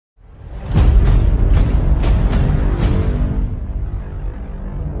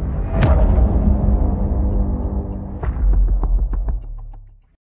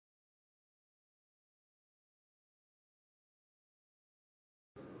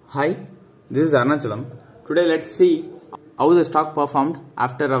Hi, this is ARUNACHALAM. Today let's see how the stock performed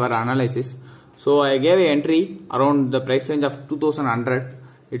after our analysis. So I gave an entry around the price range of 2100.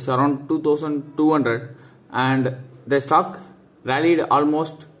 It's around 2200 and the stock rallied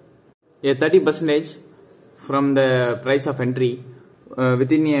almost a 30% from the price of entry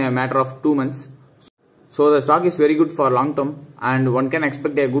within a matter of 2 months. So the stock is very good for long term and one can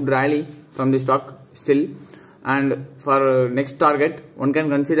expect a good rally from the stock still. And for next target, one can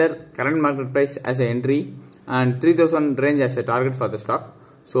consider current market price as an entry and 3000 range as a target for the stock.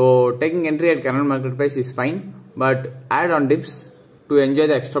 So taking entry at current market price is fine, but add on dips to enjoy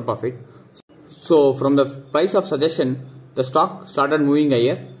the extra profit. So from the price of suggestion, the stock started moving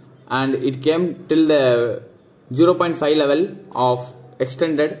higher and it came till the 0.5 level of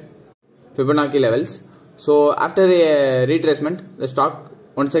extended Fibonacci levels. So after a retracement, the stock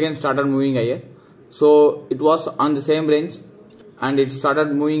once again started moving higher. So it was on the same range and it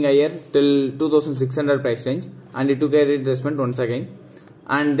started moving higher till 2600 price range and it took a retracement once again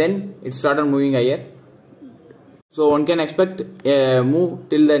and then it started moving higher. So one can expect a move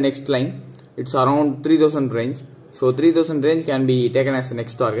till the next line. It's around 3000 range. So 3000 range can be taken as the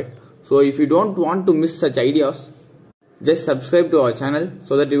next target. So if you don't want to miss such ideas, just subscribe to our channel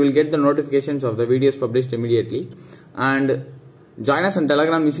so that you will get the notifications of the videos published immediately, and join us on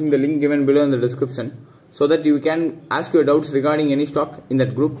Telegram using the link given below in the description so that you can ask your doubts regarding any stock in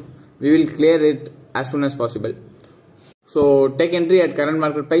that group. We will clear it as soon as possible. So take entry at current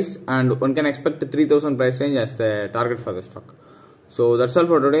market price and one can expect the 3000 price range as the target for the stock. So that's all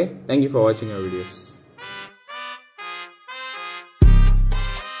for today. Thank you for watching our videos.